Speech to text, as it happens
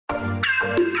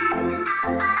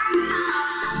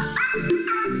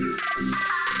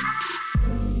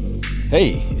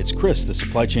Hey, it's Chris, the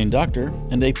supply chain doctor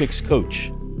and Apex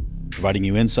coach, providing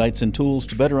you insights and tools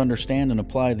to better understand and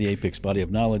apply the Apex body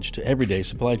of knowledge to everyday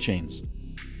supply chains.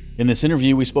 In this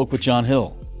interview, we spoke with John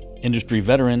Hill, industry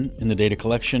veteran in the data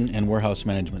collection and warehouse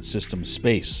management systems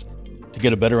space, to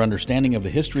get a better understanding of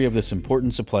the history of this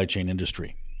important supply chain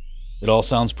industry. It all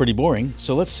sounds pretty boring,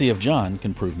 so let's see if John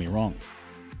can prove me wrong.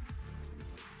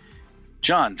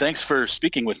 John, thanks for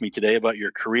speaking with me today about your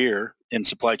career in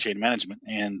supply chain management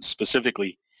and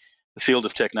specifically the field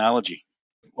of technology.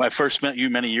 When I first met you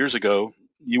many years ago,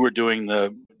 you were doing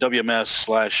the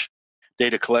WMS /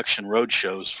 data collection road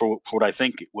shows for what I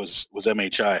think was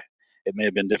MHI. It may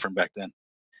have been different back then.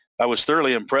 I was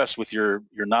thoroughly impressed with your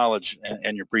knowledge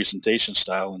and your presentation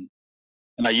style,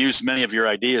 and I used many of your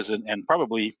ideas and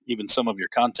probably even some of your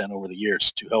content over the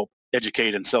years to help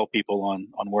educate and sell people on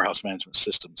warehouse management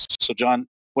systems. So John,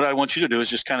 what I want you to do is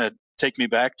just kind of take me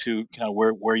back to kind of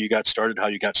where you got started, how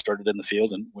you got started in the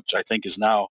field, and which I think is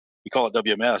now, we call it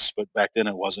WMS, but back then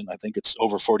it wasn't. I think it's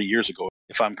over 40 years ago,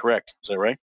 if I'm correct. Is that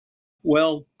right?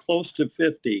 Well, close to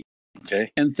 50. Okay.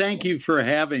 And thank you for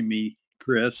having me,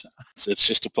 Chris. It's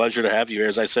just a pleasure to have you here.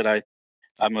 As I said,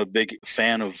 I'm a big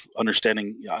fan of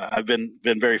understanding. I've been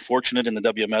very fortunate in the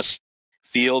WMS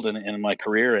field and in my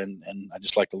career, and I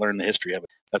just like to learn the history of it.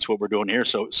 That's what we're doing here.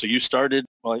 So you started,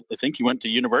 well, I think you went to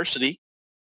university.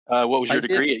 What was your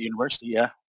degree at university?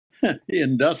 Yeah.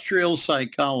 Industrial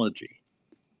psychology.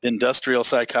 Industrial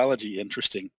psychology.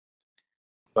 Interesting.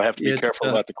 So I have to be careful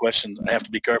about the questions. I have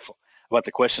to be careful about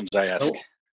the questions I ask.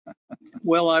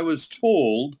 Well, I was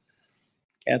told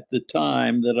at the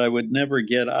time that I would never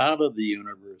get out of the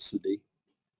university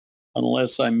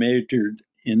unless I majored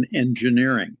in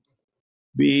engineering.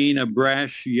 Being a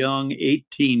brash young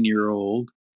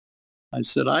 18-year-old, I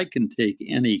said, I can take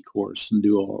any course and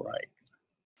do all right.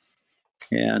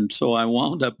 And so I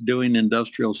wound up doing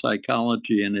industrial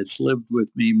psychology, and it's lived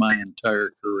with me my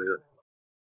entire career.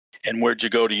 And where'd you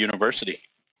go to university?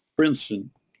 Princeton.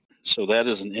 So that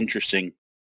is an interesting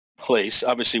place,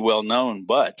 obviously well known,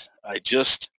 but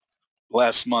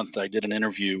last month I did an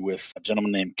interview with a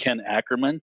gentleman named Ken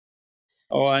Ackerman.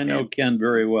 Oh, I know Ken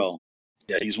very well.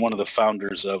 Yeah, he's one of the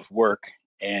founders of Work,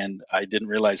 and I didn't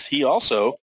realize he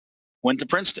also went to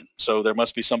Princeton. So there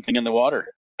must be something in the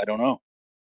water. I don't know.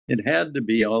 It had to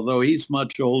be, although he's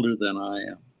much older than I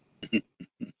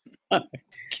am.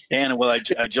 And well, I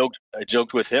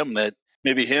joked with him that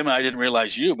maybe I didn't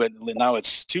realize you, but now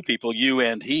it's two people. You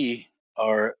and he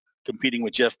are competing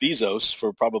with Jeff Bezos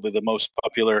for probably the most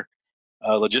popular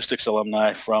logistics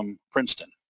alumni from Princeton.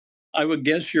 I would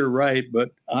guess you're right,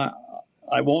 but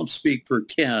I won't speak for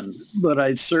Ken, but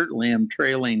I certainly am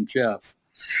trailing Jeff.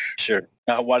 Sure.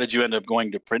 Now, why did you end up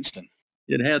going to Princeton?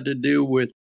 It had to do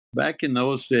with, back in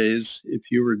those days, if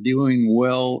you were doing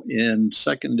well in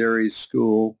secondary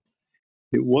school,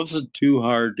 it wasn't too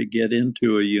hard to get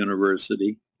into a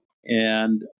university.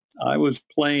 And I was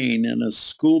playing in a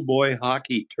schoolboy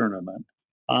hockey tournament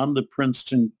on the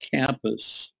Princeton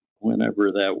campus, whenever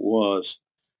that was,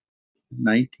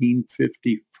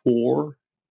 1954,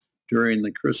 during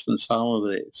the Christmas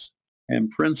holidays. And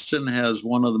Princeton has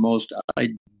one of the most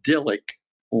idyllic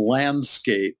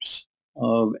landscapes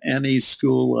of any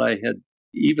school I had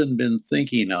even been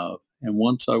thinking of. And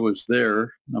once I was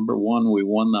there, number one, we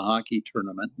won the hockey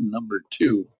tournament. And number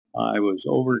two, I was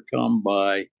overcome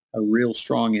by a real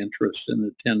strong interest in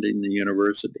attending the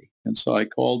university. And so I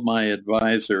called my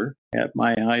advisor at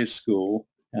my high school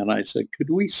and I said, could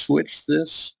we switch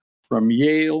this from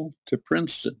Yale to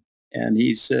Princeton? And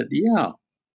he said, yeah.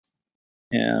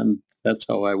 And that's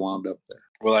how I wound up there.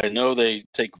 Well, I know they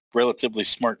take relatively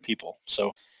smart people,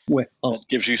 so it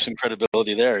gives you some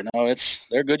credibility there. No,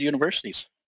 they're good universities,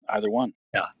 either one.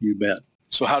 Yeah, you bet.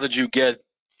 So how did you get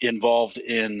involved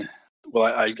in,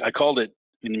 well, I called it,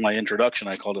 in my introduction,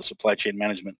 I called it supply chain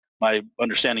management. My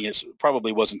understanding is it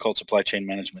probably wasn't called supply chain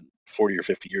management 40 or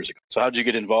 50 years ago. So how did you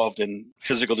get involved in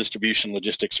physical distribution,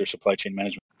 logistics, or supply chain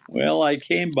management? Well, I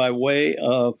came by way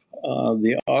of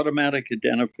the automatic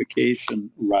identification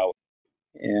route.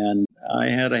 And I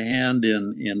had a hand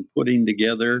in putting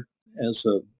together, as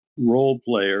a role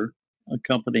player, a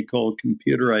company called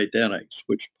Computer Identics,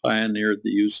 which pioneered the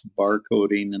use of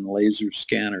barcoding and laser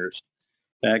scanners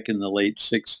back in the late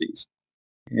 60s.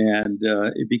 And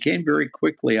it became very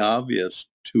quickly obvious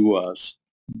to us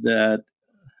that,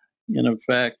 in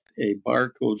effect, a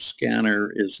barcode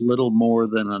scanner is little more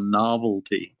than a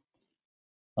novelty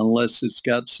unless it's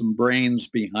got some brains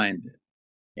behind it.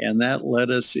 And that led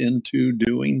us into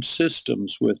doing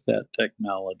systems with that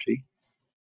technology.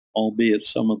 albeit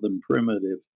some of them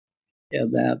primitive.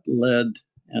 And that led,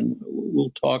 and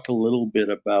we'll talk a little bit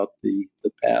about the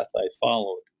path I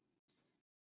followed,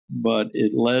 but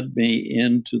it led me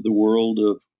into the world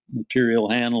of material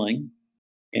handling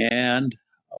and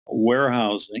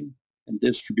warehousing and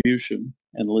distribution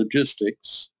and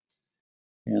logistics.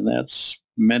 And that's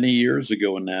many years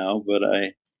ago now, but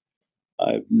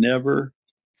I've never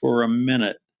for a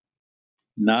minute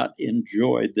not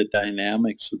enjoyed the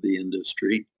dynamics of the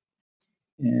industry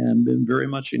and been very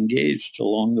much engaged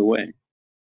along the way.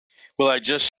 Well, I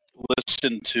just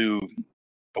listened to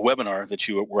a webinar that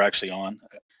you were actually on,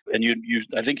 and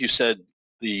I think you said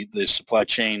the supply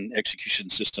chain execution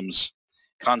systems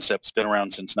concept's been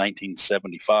around since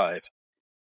 1975.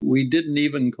 We didn't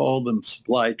even call them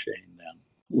supply chain then.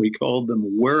 We called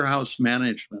them warehouse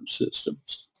management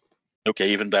systems.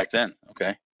 Okay, even back then.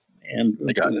 Okay. And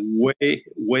I got it.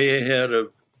 way ahead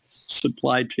of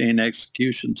supply chain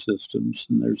execution systems.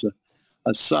 And there's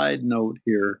a side note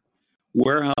here.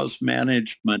 Warehouse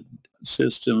management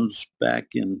systems back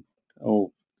in,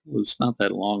 it was not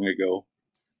that long ago,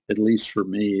 at least for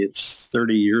me, it's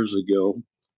 30 years ago.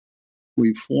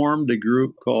 We formed a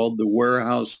group called the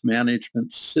Warehouse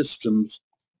Management Systems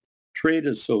Trade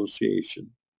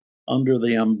Association under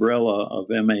the umbrella of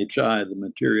MHI, the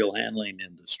material handling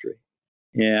industry.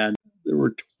 And there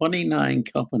were 29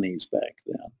 companies back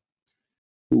then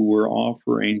who were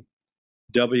offering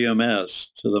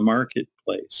WMS to the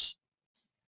marketplace.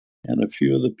 And a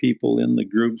few of the people in the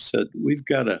group said,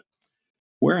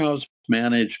 warehouse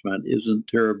management isn't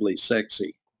terribly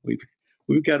sexy.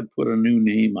 We've got to put a new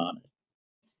name on it.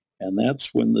 And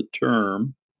that's when the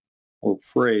term or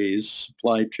phrase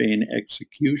supply chain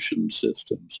execution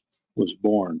systems was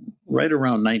born, right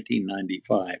around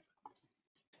 1995.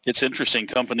 It's interesting.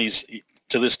 Companies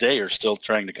to this day are still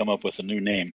trying to come up with a new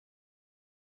name.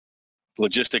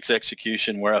 Logistics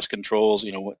execution, warehouse controls,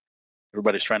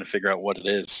 everybody's trying to figure out what it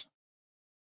is.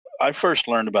 I first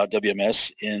learned about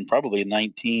WMS in probably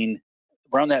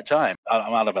around that time.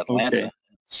 I'm out of Atlanta. Okay.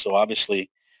 So obviously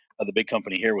the big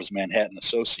company here was Manhattan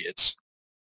Associates.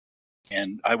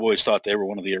 And I've always thought they were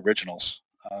one of the originals,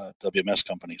 WMS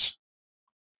companies.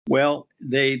 Well,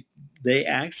 they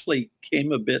actually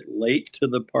came a bit late to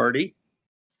the party.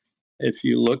 If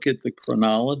you look at the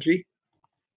chronology,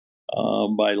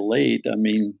 by late, I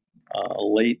mean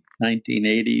late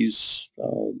 1980s,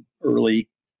 early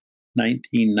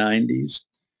 1990s.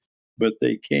 But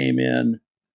they came in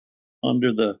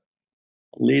under the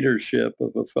leadership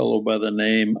of a fellow by the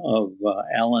name of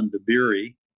Alan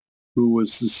DeBerry, who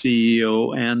was the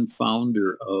CEO and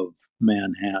founder of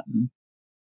Manhattan.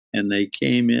 And they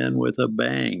came in with a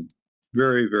bang,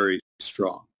 very, very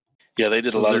strong. Yeah, they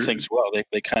did a lot of things well.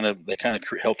 They kind of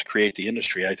helped create the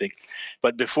industry, I think.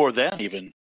 But before then,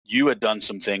 even you had done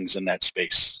some things in that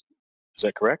space. Is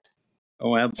that correct?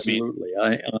 Oh, absolutely.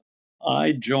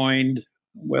 I joined.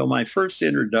 Well, my first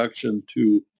introduction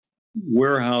to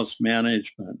warehouse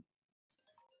management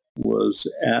was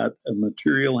at a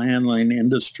material handling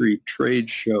industry trade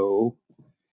show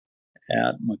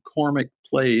at McCormick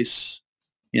Place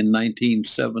in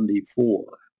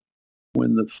 1974,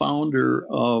 when the founder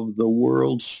of the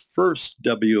world's first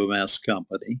WMS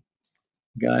company,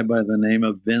 a guy by the name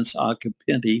of Vince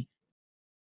Acapinti,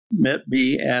 met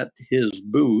me at his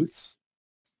booth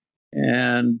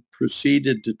and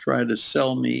proceeded to try to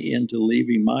sell me into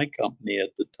leaving my company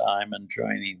at the time and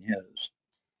joining his.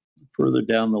 Further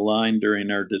down the line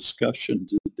during our discussion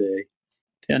today,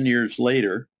 10 years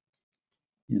later,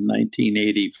 in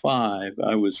 1985,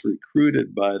 I was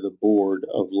recruited by the board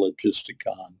of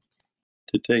Logisticon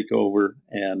to take over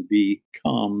and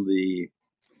become the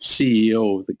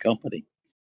CEO of the company.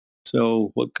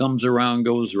 So what comes around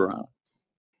goes around.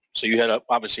 So you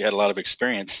obviously had a lot of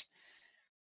experience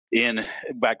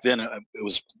back then.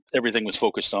 Everything was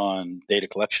focused on data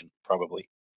collection, probably.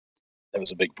 That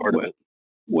was a big part of it.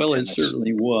 Well, it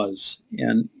certainly was.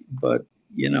 But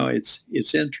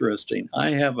it's interesting. I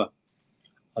have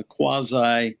a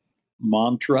quasi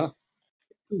mantra,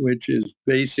 which is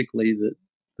basically that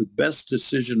the best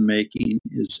decision making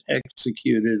is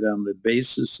executed on the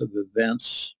basis of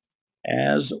events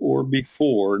as or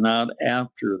before, not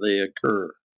after they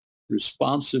occur.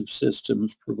 Responsive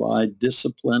systems provide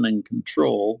discipline and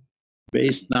control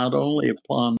based not only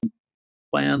upon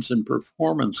plans and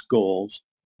performance goals,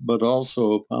 but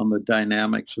also upon the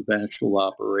dynamics of actual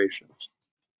operations.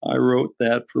 I wrote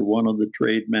that for one of the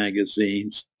trade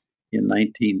magazines in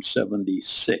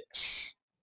 1976.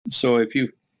 So if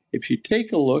you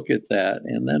take a look at that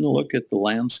and then look at the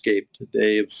landscape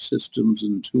today of systems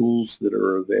and tools that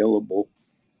are available,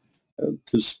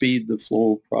 to speed the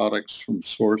flow of products from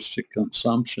source to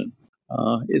consumption,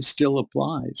 it still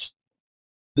applies.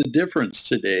 The difference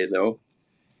today, though,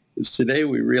 is today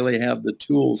we really have the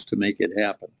tools to make it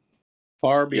happen,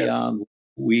 far Yeah. beyond what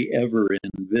we ever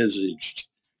envisaged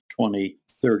 20,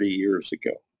 30 years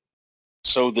ago.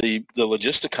 So the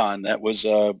Logisticon, that was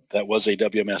a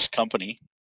WMS company,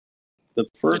 The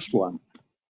first one.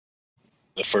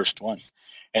 the first one.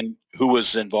 And who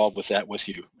was involved with that with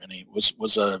you? And he was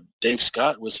Dave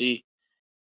Scott, was he?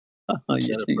 Was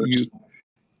that a person?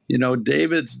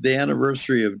 The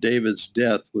anniversary of David's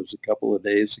death was a couple of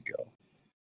days ago.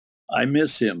 I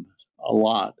miss him a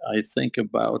lot. I think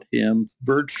about him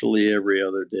virtually every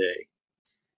other day.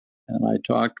 And I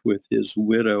talked with his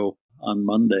widow on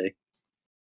Monday,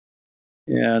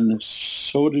 and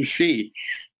so does she.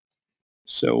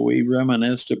 So we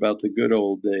reminisced about the good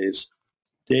old days.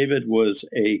 David was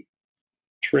a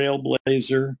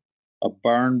trailblazer, a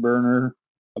barn burner,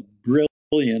 a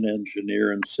brilliant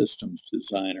engineer and systems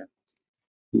designer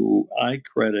who I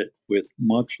credit with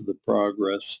much of the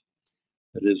progress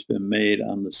that has been made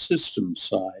on the systems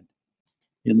side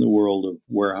in the world of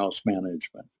warehouse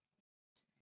management.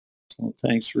 So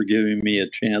thanks for giving me a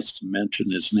chance to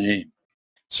mention his name.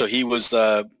 So he was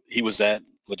at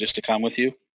Logisticon with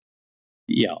you?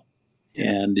 Yeah.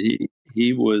 And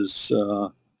he was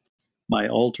my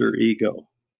alter ego.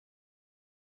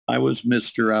 I was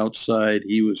Mr. Outside.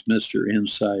 He was Mr.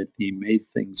 Inside. He made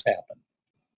things happen.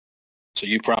 So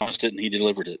you promised it and he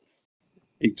delivered it.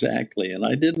 Exactly. And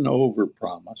I didn't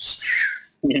overpromise.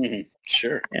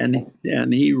 Sure.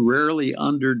 And he rarely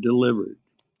underdelivered,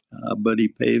 but he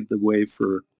paved the way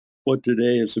for what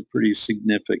today is a pretty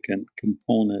significant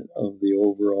component of the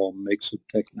overall mix of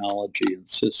technology and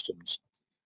systems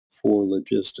for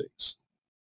logistics.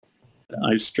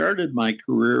 I started my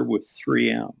career with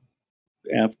 3M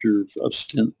after a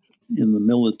stint in the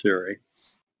military,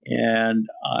 and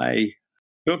I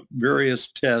took various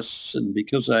tests, and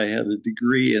because I had a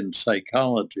degree in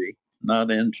psychology, not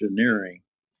engineering,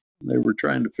 they were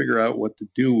trying to figure out what to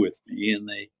do with me, and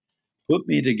they put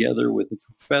me together with a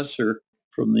professor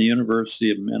from the University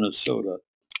of Minnesota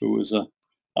who was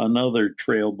another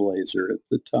trailblazer at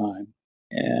the time.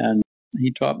 And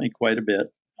he taught me quite a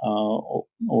bit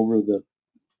over the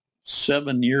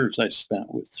 7 years I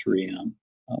spent with 3M,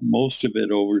 most of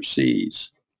it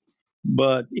overseas.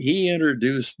 But he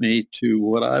introduced me to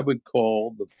what I would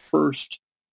call the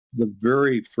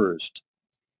very first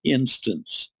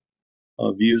instance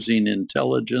of using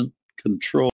intelligent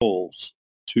controls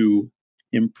to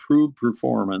improve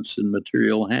performance in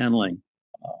material handling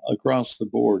across the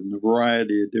board in a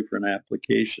variety of different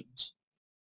applications.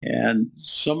 And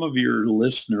some of your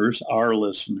listeners, our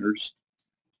listeners,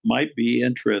 might be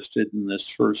interested in this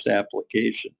first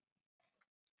application.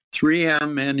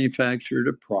 3M manufactured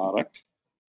a product.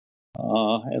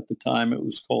 At the time, it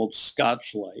was called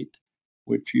Scotchlite,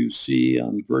 which you see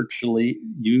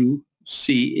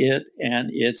it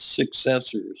and its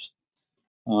successors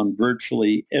on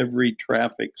virtually every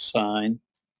traffic sign,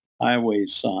 highway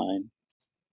sign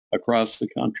across the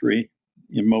country,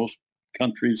 in most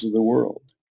countries of the world.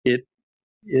 It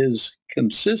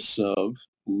consists of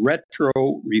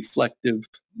retroreflective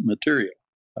material.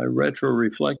 By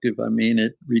retroreflective, I mean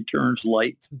it returns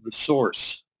light to the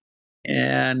source.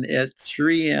 And at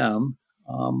 3M,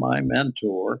 my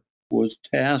mentor was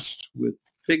tasked with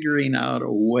figuring out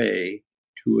a way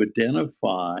to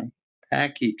identify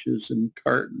packages and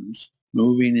cartons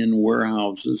moving in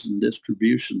warehouses and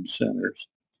distribution centers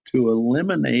to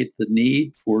eliminate the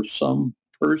need for some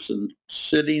person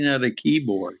sitting at a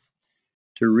keyboard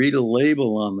to read a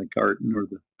label on the carton or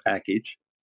the package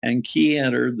and key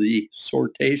enter the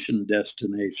sortation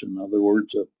destination, in other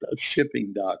words, a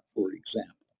shipping dock, for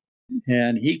example.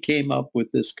 And he came up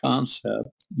with this concept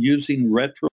using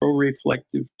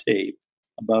retroreflective tape,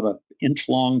 about an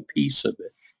inch-long piece of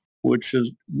it, which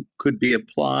could be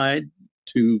applied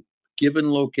to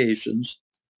given locations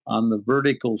on the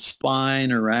vertical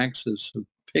spine or axis of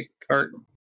picked carton.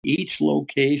 Each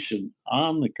location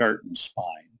on the carton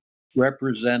spine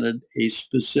represented a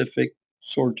specific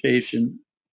sortation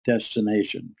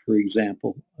destination, for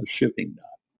example, a shipping dock.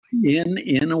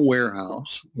 In a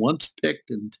warehouse, once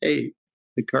picked and taped,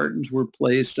 the cartons were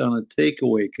placed on a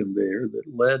takeaway conveyor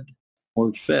that led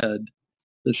or fed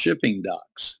the shipping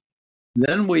docks.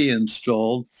 Then we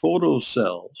installed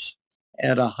photocells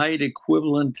at a height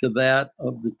equivalent to that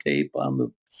of the tape on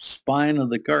the spine of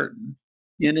the carton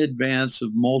in advance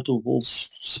of multiple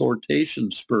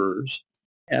sortation spurs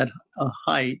at a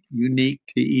height unique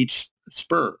to each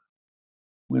spur.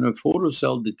 When a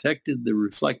photocell detected the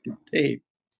reflective tape,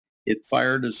 it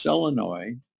fired a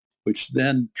solenoid which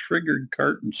then triggered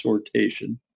carton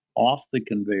sortation off the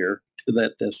conveyor to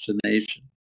that destination.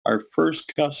 Our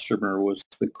first customer was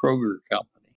the Kroger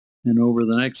Company. And over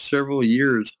the next several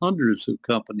years, hundreds of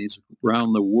companies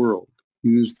around the world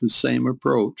used the same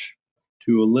approach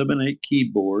to eliminate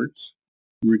keyboards,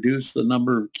 reduce the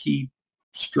number of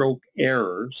keystroke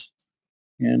errors,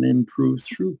 and improve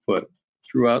throughput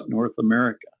throughout North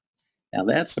America. Now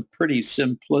that's a pretty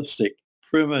simplistic,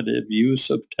 primitive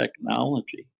use of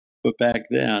technology. But back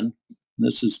then,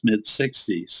 this is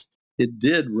mid-60s, it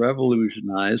did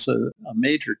revolutionize a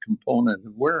major component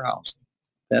of warehousing,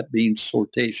 that being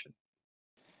sortation.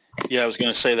 Yeah, I was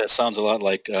going to say that sounds a lot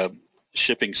like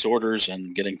shipping sorters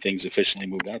and getting things efficiently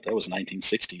moved out. That was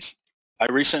 1960s. I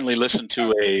recently listened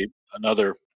to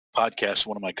another podcast.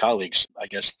 One of my colleagues, I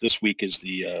guess this week is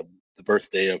the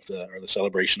birthday of the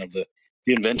celebration of the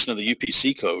invention of the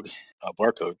UPC code,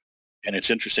 barcode. And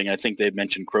it's interesting. I think they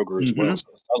mentioned Kroger as well. So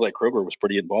it sounds like Kroger was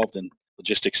pretty involved in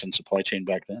logistics and supply chain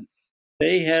back then.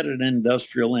 They had an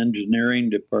industrial engineering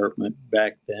department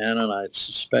back then, and I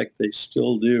suspect they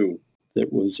still do,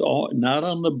 that was not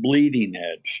on the bleeding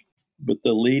edge, but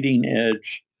the leading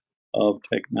edge of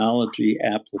technology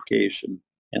application.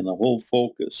 And the whole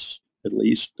focus, at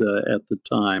least at the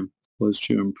time, was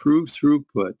to improve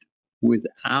throughput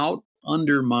without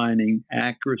undermining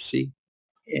accuracy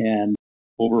and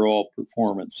overall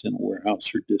performance in a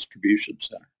warehouse or distribution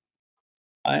center.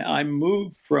 I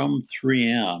moved from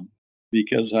 3M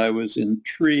because I was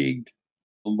intrigued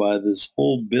by this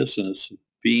whole business of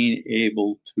being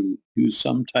able to use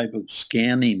some type of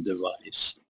scanning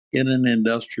device in an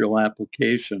industrial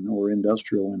application or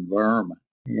industrial environment.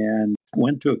 And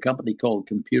went to a company called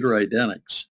Computer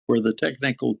Identics, where the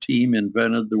technical team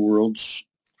invented the world's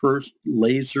first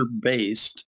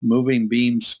laser-based moving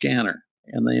beam scanner.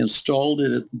 And they installed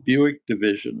it at the Buick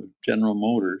division of General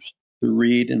Motors to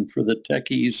read, and for the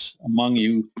techies among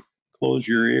you, close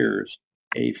your ears,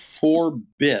 a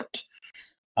 4-bit,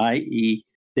 i.e.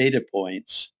 data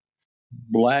points,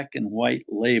 black and white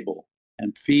label,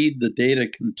 and feed the data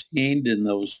contained in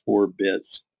those 4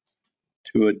 bits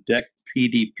to a DEC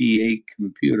PDP-8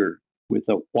 computer with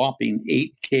a whopping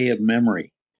 8K of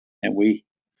memory. And we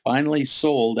finally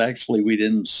sold. Actually, we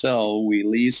didn't sell. We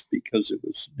leased because it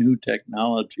was new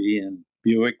technology and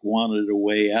Buick wanted a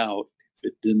way out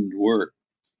if it didn't work.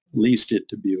 Leased it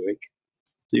to Buick.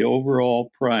 The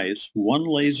overall price, 1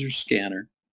 laser scanner,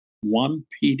 1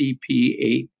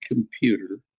 PDP-8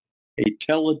 computer, a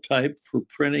teletype for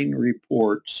printing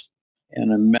reports,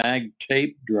 and a mag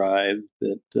tape drive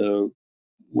that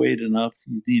weighed enough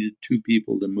you needed 2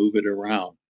 people to move it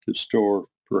around to store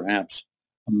perhaps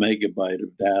a megabyte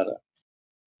of data.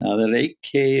 Now that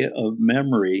 8K of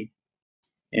memory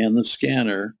and the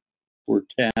scanner were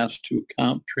tasked to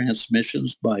count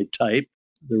transmissions by type.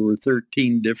 There were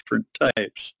 13 different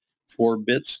types. 4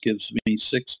 bits gives me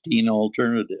 16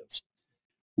 alternatives.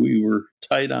 We were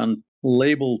tight on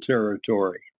label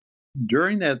territory.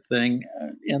 During that thing,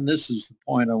 and this is the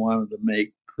point I wanted to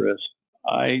make, Chris,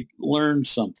 I learned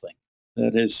something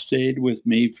that has stayed with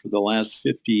me for the last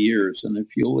 50 years. And if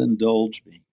you'll indulge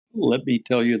me, let me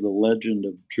tell you the legend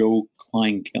of Joe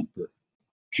Kleinkemper.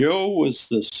 Joe was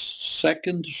the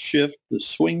second shift, the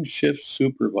swing shift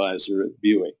supervisor at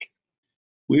Buick.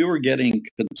 We were getting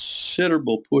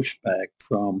considerable pushback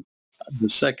from the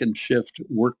second shift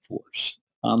workforce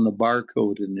on the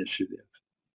barcode initiative.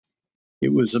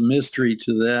 It was a mystery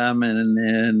to them,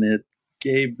 and it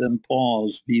gave them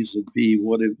pause vis-a-vis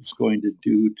what it was going to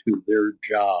do to their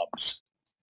jobs.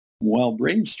 While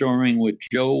brainstorming with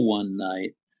Joe one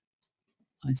night,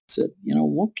 I said,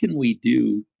 what can we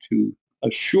do to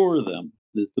assure them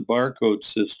that the barcode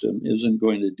system isn't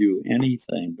going to do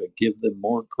anything but give them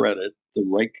more credit, the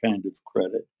right kind of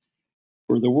credit,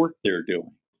 for the work they're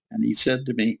doing? And he said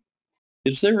to me,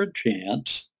 is there a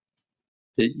chance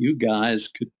that you guys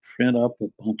could print up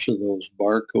a bunch of those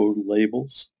barcode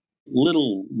labels,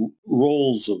 little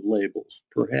rolls of labels,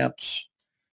 perhaps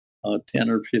 10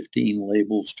 or 15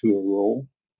 labels to a roll?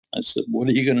 I said, what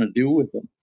are you going to do with them?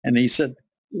 And he said,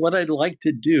 what I'd like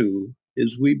to do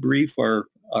is we brief our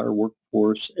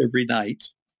workforce every night.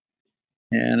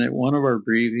 And at one of our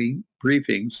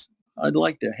briefings, I'd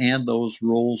like to hand those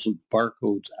rolls of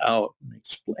barcodes out and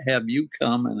have you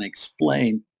come and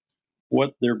explain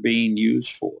what they're being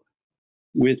used for.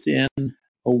 Within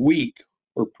a week,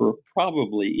 or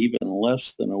probably even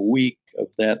less than a week of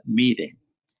that meeting,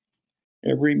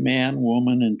 every man,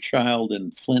 woman, and child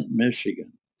in Flint,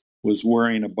 Michigan was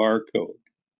wearing a barcode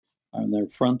on their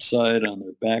front side, on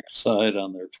their back side,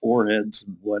 on their foreheads,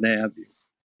 and what have you.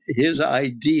 His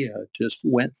idea just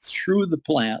went through the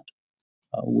plant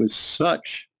with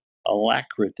such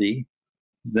alacrity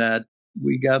that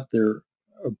we got there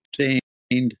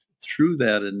obtained through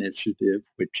that initiative,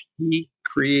 which he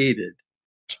created,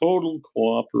 total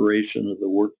cooperation of the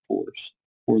workforce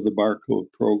for the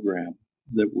barcode program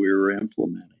that we were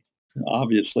implementing.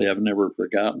 Obviously, I've never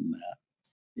forgotten that.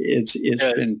 It's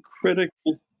Yeah, been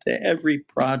critical to every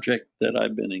project that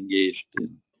I've been engaged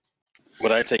in.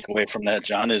 what I take away from that,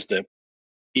 John, is that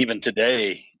even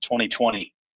today,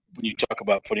 2020, when you talk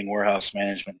about putting warehouse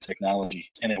management technology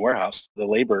in a warehouse, the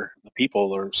labor, the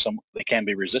people they can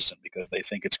be resistant because they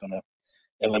think it's going to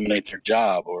eliminate their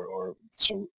job or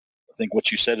so. I think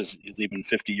what you said is even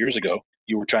 50 years ago,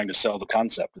 you were trying to sell the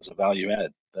concept as a value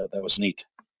add. That was neat.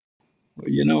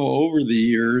 Well, over the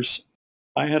years,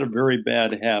 I had a very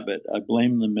bad habit. I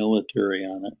blame the military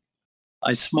on it.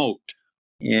 I smoked.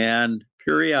 And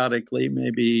periodically,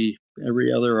 maybe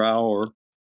every other hour,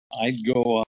 I'd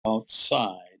go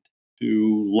outside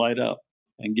to light up.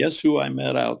 And guess who I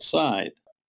met outside?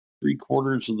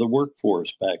 3/4 of the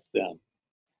workforce back then.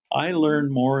 I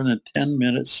learned more in a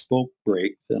 10-minute smoke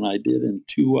break than I did in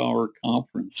 2-hour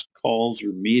conference calls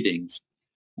or meetings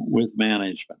with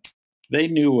management. They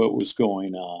knew what was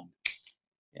going on.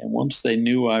 And once they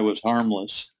knew I was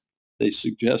harmless, they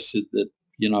suggested that,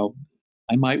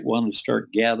 I might want to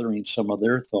start gathering some of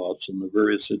their thoughts on the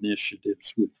various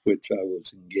initiatives with which I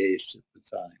was engaged at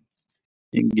the time.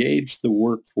 Engage the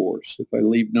workforce. If I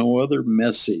leave no other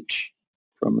message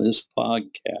from this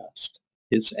podcast,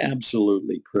 it's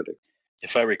absolutely critical.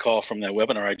 If I recall from that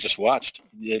webinar I just watched,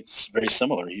 it's very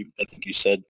similar. I think you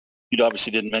said you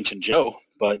obviously didn't mention Joe,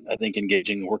 but I think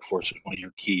engaging the workforce is one of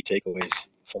your key takeaways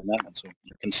from that one. So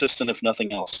you're consistent, if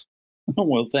nothing else.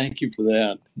 Well, thank you for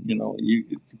that.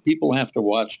 People have to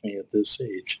watch me at this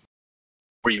age.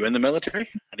 Were you in the military?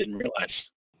 I didn't realize.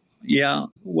 Yeah,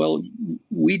 well,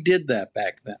 we did that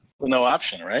back then. Well, no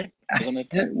option, right? Isn't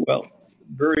it? Well,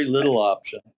 very little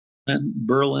option. And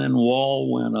Berlin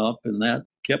Wall went up, and that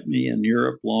kept me in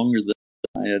Europe longer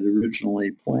than I had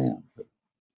originally planned. But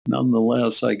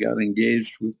nonetheless, I got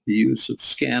engaged with the use of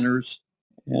scanners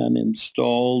and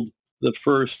installed the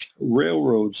first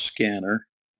railroad scanner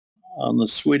on the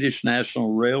Swedish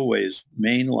National Railway's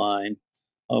main line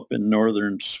up in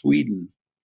northern Sweden.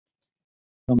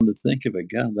 Come to think of it,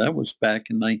 God, that was back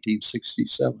in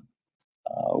 1967.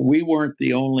 We weren't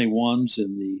the only ones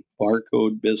in the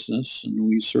barcode business, and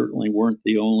we certainly weren't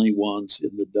the only ones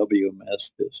in the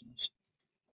WMS business.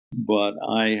 But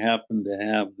I happened to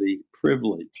have the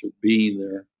privilege of being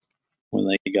there when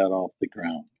they got off the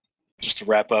ground. Just to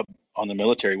wrap up on the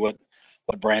military, what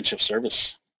branch of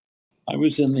service? I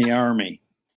was in the Army,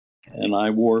 and I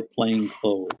wore plain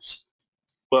clothes.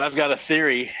 Well, I've got a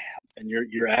theory, and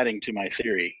you're adding to my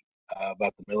theory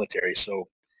about the military. So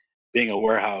being a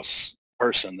warehouse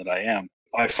person that I am,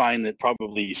 I find that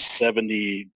probably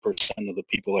 70% of the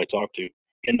people I talk to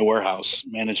in the warehouse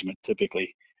management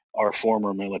typically are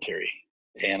former military.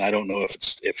 And I don't know if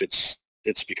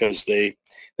it's because they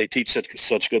teach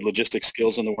such good logistics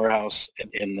skills in the warehouse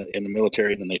and in the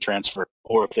military, and then they transfer,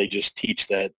 or if they just teach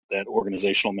that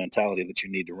organizational mentality that you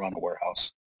need to run a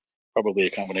warehouse. Probably a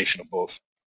combination of both.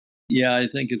 Yeah, I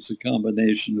think it's a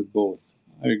combination of both.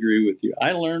 I agree with you.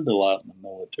 I learned a lot in the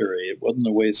military. It wasn't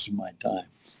a waste of my time.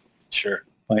 Sure.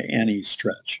 By any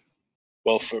stretch.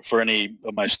 Well, for any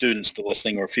of my students, the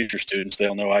listening or future students,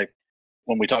 they'll know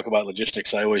when we talk about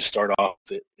logistics, I always start off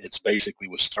that it's basically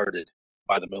was started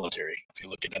by the military. If you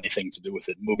look at anything to do with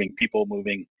it, moving people,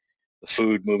 moving the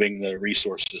food, moving the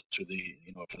resources to the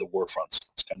war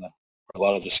fronts. It's kind of where a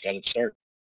lot of this got its start.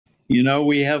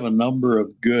 We have a number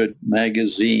of good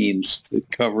magazines that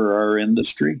cover our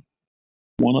industry.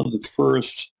 One of the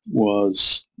first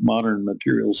was Modern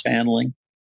Materials Handling.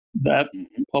 That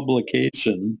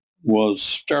publication was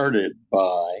started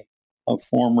by a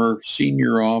former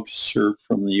senior officer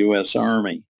from the U.S.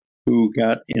 Army who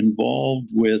got involved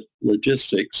with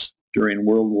logistics during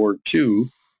World War II,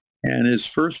 and his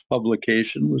first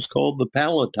publication was called The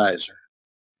Palletizer.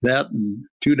 That and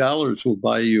 $2 will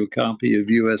buy you a copy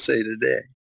of USA Today.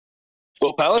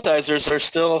 Well, palletizers are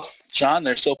still, John,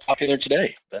 they're still popular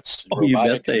today. That's robotics. You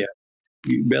bet they are.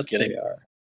 You bet they are.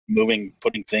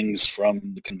 Putting things from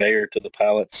the conveyor to the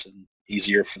pallets and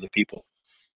easier for the people.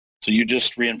 So you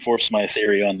just reinforced my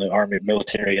theory on the Army,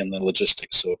 military, and the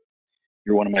logistics. So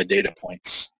you're one of my data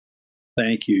points.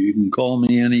 Thank you. You can call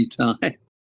me anytime.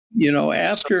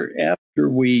 After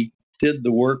we did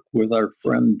the work with our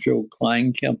friend Joe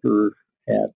Kleinkemper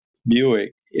at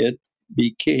Buick, it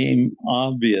became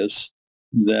obvious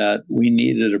that we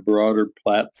needed a broader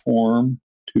platform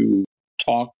to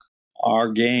talk our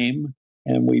game,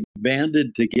 and we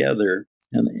banded together.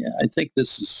 And I think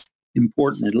this is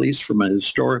important, at least from a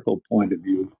historical point of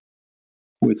view,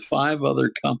 with 5 other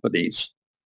companies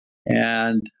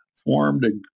and formed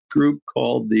a group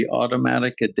called the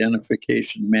Automatic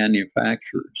Identification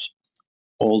Manufacturers,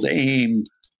 called AIM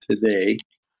today,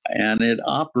 and it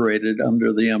operated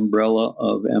under the umbrella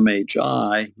of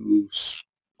MHI, who's,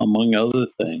 among other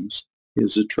things,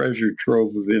 is a treasure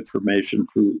trove of information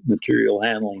for material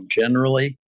handling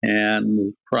generally, and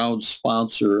the proud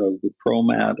sponsor of the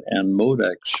ProMat and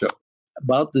Modex show.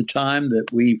 About the time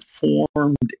that we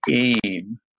formed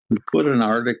AIM, we put an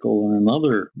article in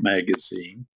another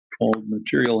magazine called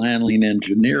Material Handling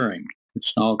Engineering.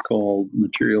 It's now called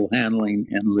Material Handling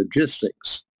and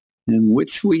Logistics, in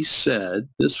which we said,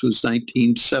 this was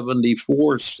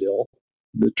 1974 still,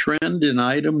 the trend in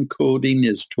item coding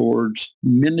is towards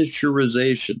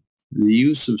miniaturization. The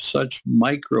use of such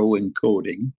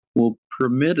micro-encoding will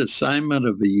permit assignment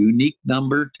of a unique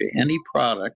number to any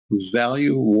product whose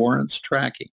value warrants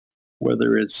tracking,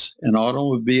 whether it's an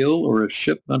automobile or a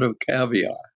shipment of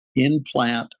caviar, in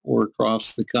plant or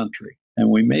across the country. And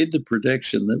we made the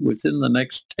prediction that within the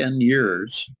next 10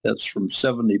 years, that's from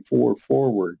 74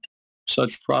 forward,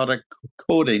 such product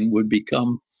coding would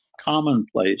become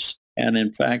commonplace and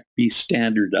in fact be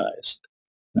standardized.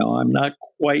 Now, I'm not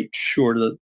quite sure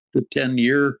that the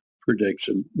 10-year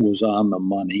prediction was on the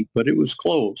money, but it was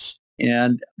close.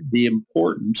 And the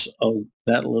importance of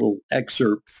that little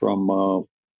excerpt from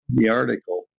the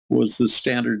article was the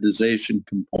standardization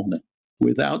component.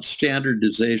 Without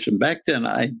standardization, back then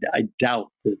I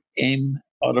doubt that AIM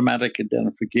automatic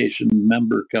identification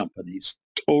member companies'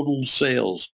 total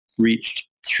sales reached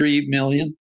 3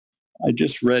 million. I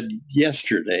just read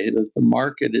yesterday that the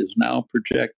market is now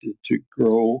projected to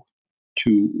grow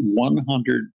to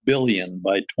 100 billion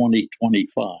by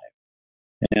 2025.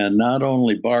 And not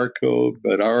only barcode,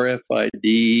 but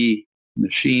RFID,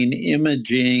 machine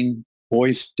imaging,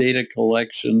 voice data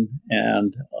collection,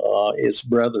 and its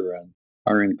brethren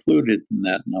are included in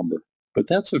that number. But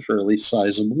that's a fairly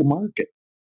sizable market.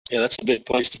 Yeah, that's a big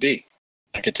place to be.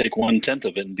 I could take 1/10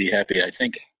 of it and be happy, I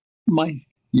think. My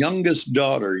youngest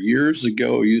daughter years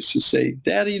ago used to say,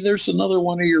 "Daddy, there's another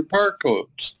one of your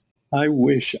barcodes." I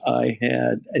wish I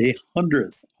had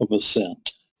 1/100th of a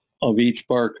cent of each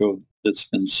barcode that's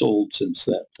been sold since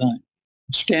that time.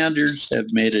 Standards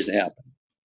have made it happen.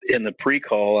 In the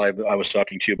pre-call, I was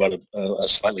talking to you about a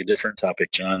slightly different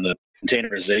topic, John, the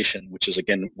containerization, which is,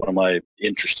 again, one of my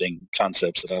interesting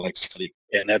concepts that I like to study.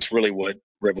 And that's really what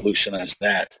revolutionized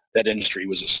that. That industry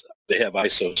was just, they have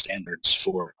ISO standards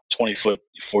for 20-foot,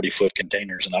 40-foot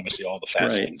containers, and obviously all the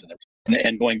fastenings and everything.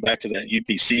 And going back to that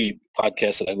UPC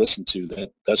podcast that I listened to,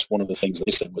 that's one of the things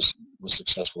they said was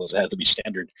successful, is it had to be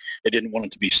standard. They didn't want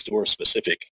it to be store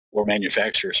specific or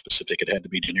manufacturer specific. It had to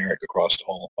be generic across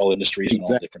all industries and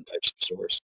all different types of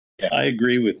stores. Yeah. I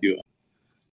agree with you.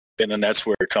 And then that's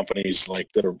where companies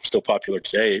like that are still popular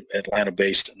today, Atlanta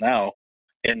based now,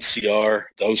 NCR,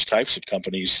 those types of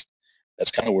companies,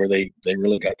 that's kind of where they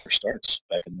really got their starts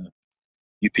back in the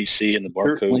UPC and the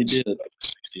barcodes of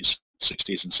the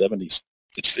 60s and 70s.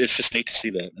 It's just neat to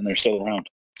see that, and they're still around.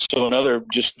 So another,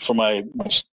 just for my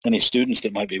any students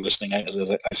that might be listening, as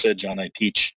I said, John, I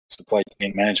teach supply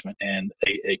chain management, and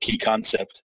a key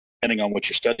concept, depending on what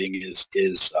you're studying, is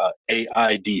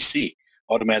AIDC,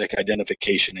 automatic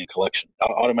identification and collection,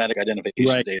 automatic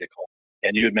identification data collection.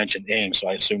 And you had mentioned AIM, so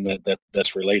I assume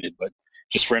that's related. But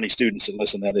just for any students that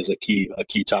listen, that is a key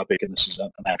topic, and this is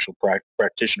an actual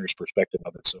practitioner's perspective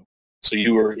of it. So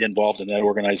you were involved in that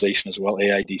organization as well,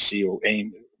 AIDC or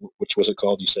AIM, which was it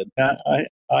called? You said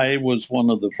I was one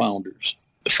of the founders.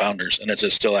 The founders, and is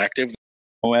it still active?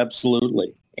 Oh,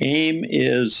 absolutely. AIM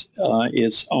is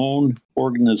its own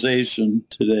organization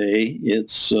today.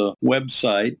 Its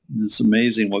website, it's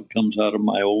amazing what comes out of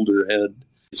my older head.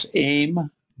 It's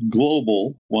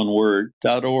aimglobal, one word,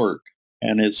 .org.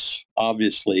 And it's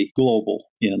obviously global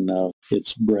in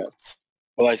its breadth.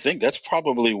 Well, I think that's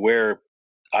probably where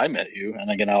I met you.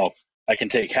 And again, I can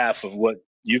take half of what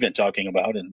you've been talking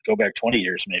about and go back 20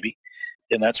 years maybe.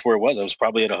 And that's where it was. I was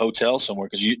probably at a hotel somewhere,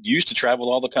 because you used to travel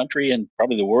all the country and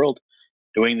probably the world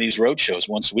doing these road shows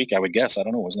once a week, I would guess. I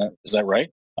don't know. Is that right?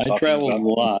 I traveled a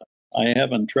lot. I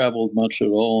haven't traveled much at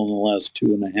all in the last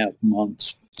 2.5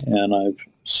 months, and I've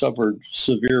suffered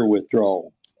severe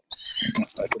withdrawal.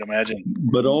 I can imagine.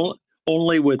 But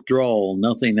only withdrawal,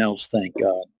 nothing else, thank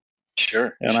God.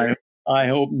 Sure. And sure. I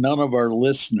hope none of our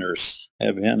listeners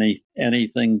have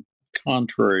anything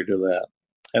contrary to that,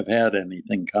 have had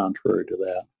anything contrary to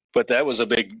that. But that was a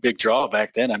big draw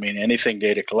back then. I mean, anything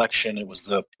data collection, it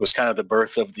was kind of the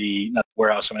birth of the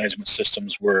warehouse management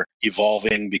systems were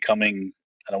evolving, becoming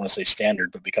I don't want to say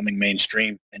standard, but becoming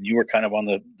mainstream. And you were kind of on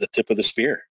the tip of the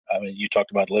spear. I mean, you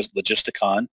talked about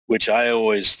Logisticon, which I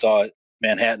always thought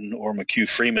Manhattan or McHugh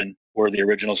Freeman were the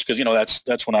originals, because,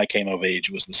 that's when I came of age,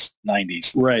 was the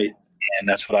 90s. Right. And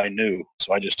that's what I knew.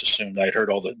 So I just assumed I'd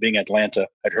heard being Atlanta,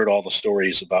 I'd heard all the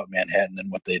stories about Manhattan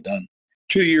and what they'd done.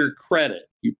 To your credit,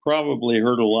 you probably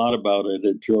heard a lot about it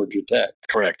at Georgia Tech.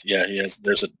 Correct. Yeah,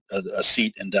 there's a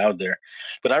seat endowed there.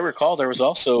 But I recall there was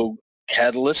also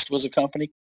Catalyst was a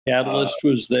company. Catalyst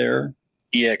was there.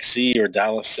 EXE or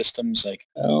Dallas Systems.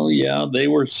 Oh, yeah, they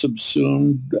were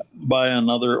subsumed by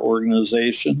another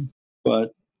organization.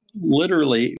 But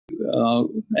literally,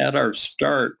 at our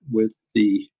start with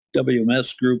the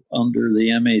WMS group under the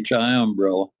MHI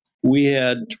umbrella, we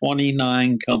had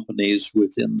 29 companies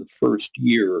within the first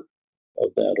year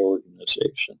of that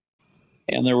organization.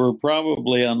 And there were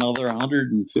probably another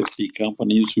 150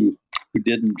 companies who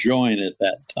didn't join at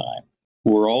that time,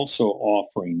 who were also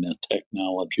offering the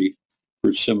technology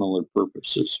for similar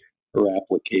purposes or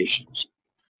applications.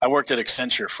 I worked at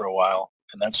Accenture for a while,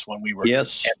 and that's when we were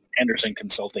Anderson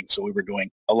Consulting, so we were doing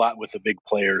a lot with the big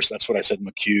players. That's what I said,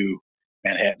 McHugh,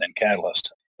 Manhattan, and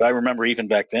Catalyst. But I remember even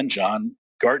back then, John,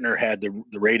 Gartner had the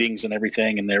ratings and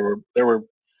everything, and there were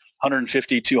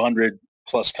 150, 200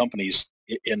 plus companies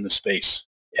in the space.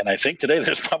 And I think today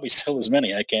there's probably still as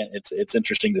many. It's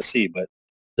interesting to see, but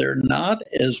they're not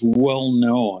as well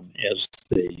known as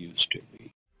they used to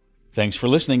be. Thanks for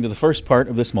listening to the first part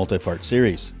of this multi-part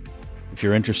series. If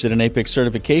you're interested in APICS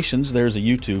certifications, there's a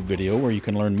YouTube video where you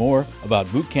can learn more about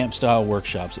bootcamp style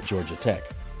workshops at Georgia Tech.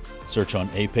 Search on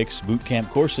APICS Bootcamp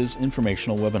Courses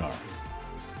Informational Webinar.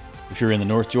 If you're in the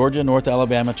North Georgia, North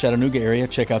Alabama, Chattanooga area,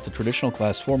 check out the traditional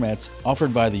class formats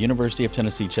offered by the University of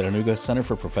Tennessee Chattanooga Center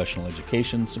for Professional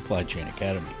Education Supply Chain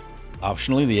Academy.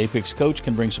 Optionally, the APICS coach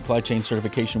can bring supply chain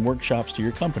certification workshops to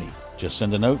your company. Just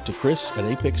send a note to Chris at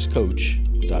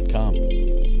apicscoach.com.